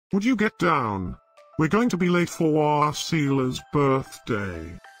Would you get down? We're going to be late for Wassila's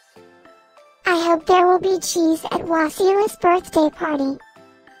birthday. I hope there will be cheese at Wassila's birthday party.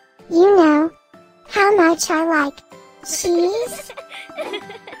 You know how much I like cheese.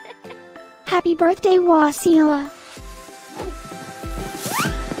 Happy birthday, Wassila.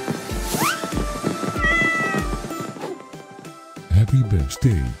 Happy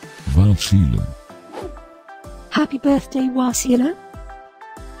birthday, Wassila. Happy birthday, Wassila.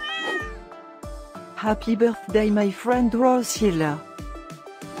 Happy birthday, my friend Wassila.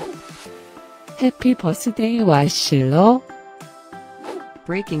 Happy birthday, Wassila.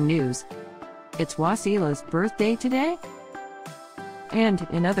 Breaking news. It's Wassila's birthday today? And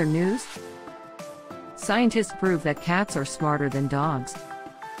in other news, scientists prove that cats are smarter than dogs.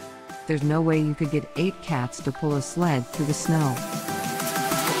 There's no way you could get 8 cats to pull a sled through the snow.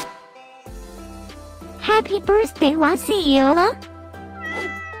 Happy birthday, Wassila.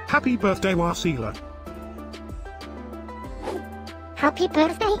 Happy birthday, Wassila. Happy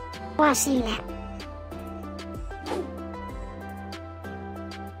birthday, Wassila.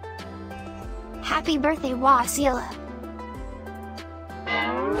 Happy birthday, Wassila.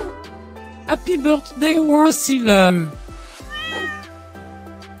 Happy birthday, Wassila.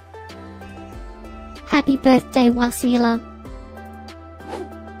 Happy birthday, Wassila.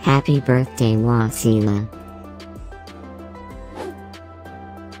 Happy birthday, Wassila.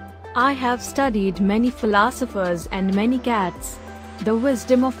 I have studied many philosophers and many cats. The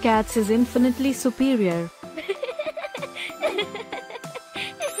wisdom of cats is infinitely superior.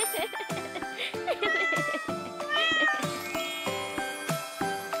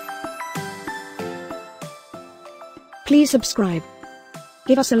 Please subscribe,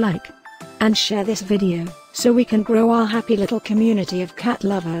 give us a like, and share this video, so we can grow our happy little community of cat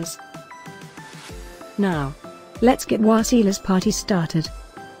lovers. Now, let's get Wassila's party started.